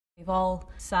We've all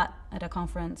sat at a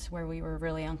conference where we were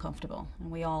really uncomfortable,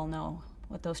 and we all know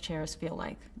what those chairs feel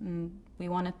like. And we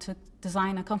wanted to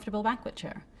design a comfortable banquet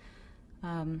chair,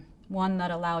 one that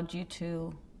allowed you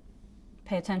to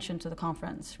pay attention to the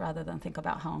conference rather than think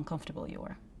about how uncomfortable you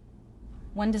were.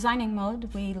 When designing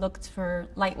Mode, we looked for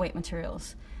lightweight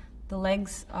materials. The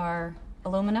legs are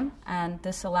aluminum, and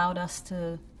this allowed us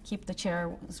to keep the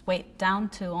chair's weight down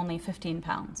to only 15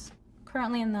 pounds.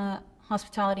 Currently in the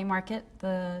hospitality market,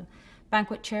 the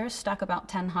banquet chairs stack about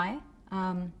 10 high.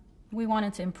 We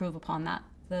wanted to improve upon that.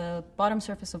 The bottom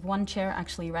surface of one chair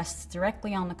actually rests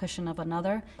directly on the cushion of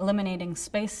another, eliminating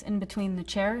space in between the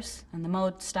chairs, and the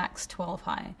Mode stacks 12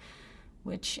 high,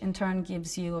 which in turn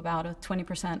gives you about a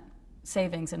 20%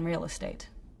 savings in real estate.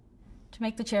 To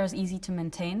make the chairs easy to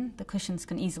maintain, the cushions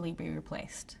can easily be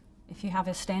replaced. If you have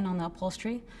a stain on the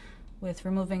upholstery, with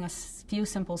removing a few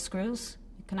simple screws,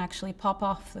 you can actually pop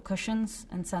off the cushions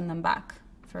and send them back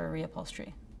for a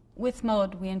reupholstery. With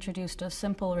Mode, we introduced a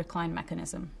simple recline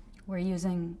mechanism. We're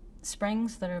using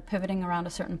springs that are pivoting around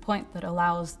a certain point that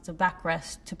allows the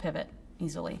backrest to pivot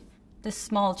easily. This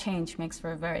small change makes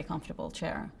for a very comfortable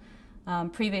chair.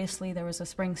 Previously, there was a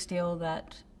spring steel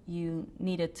that you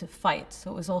needed to fight,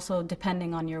 so it was also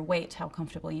depending on your weight how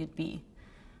comfortable you'd be.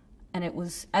 And it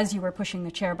was, as you were pushing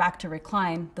the chair back to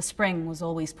recline, the spring was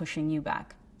always pushing you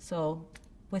back. So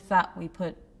with that, we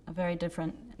put a very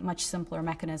different, much simpler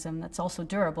mechanism that's also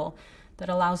durable, that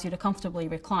allows you to comfortably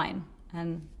recline.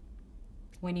 And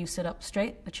when you sit up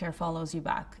straight, the chair follows you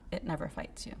back. It never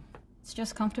fights you. It's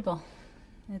just comfortable.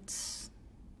 It's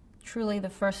truly the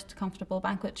first comfortable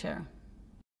banquet chair.